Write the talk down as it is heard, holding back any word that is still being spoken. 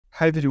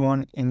Hi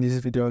everyone, in this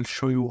video I'll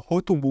show you how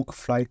to book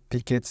flight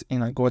tickets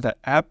in Agoda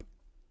app.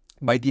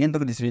 By the end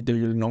of this video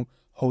you'll know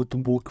how to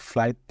book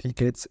flight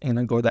tickets in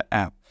Agoda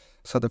app.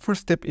 So the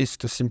first step is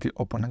to simply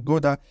open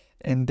Agoda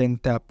and then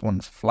tap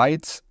on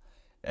flights,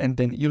 and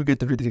then you'll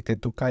get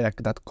redirected to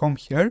kayak.com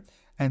here.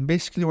 And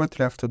basically what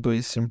you have to do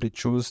is simply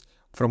choose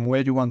from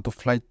where you want to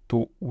fly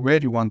to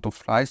where you want to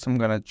fly. So I'm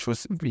gonna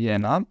choose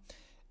Vienna,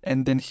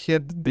 and then here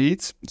the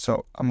dates.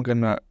 So I'm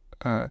gonna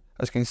as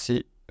you can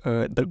see,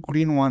 the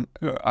green one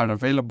are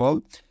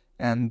available,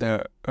 and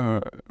the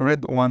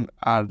red one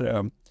are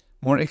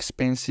more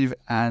expensive,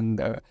 and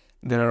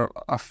there are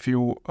a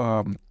few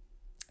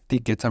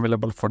tickets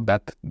available for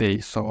that day,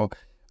 so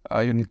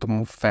you need to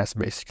move fast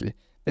basically.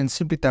 Then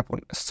simply tap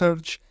on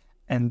search,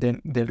 and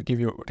then they'll give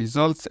you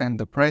results and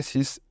the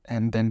prices,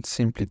 and then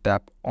simply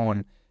tap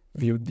on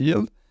view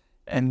deal.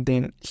 And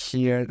then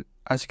here,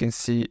 as you can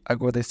see,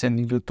 Agoda is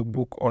sending you to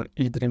book on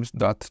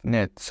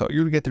edreams.net, so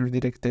you'll get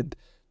redirected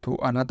to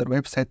another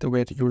website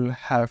where you'll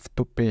have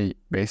to pay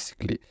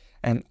basically.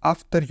 And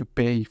after you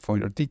pay for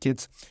your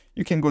tickets,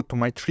 you can go to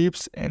my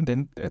trips and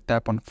then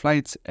tap on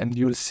flights, and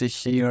you'll see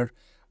here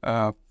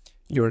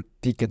your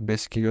ticket,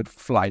 basically your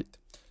flight.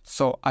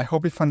 So I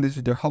hope you found this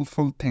video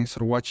helpful. Thanks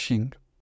for watching.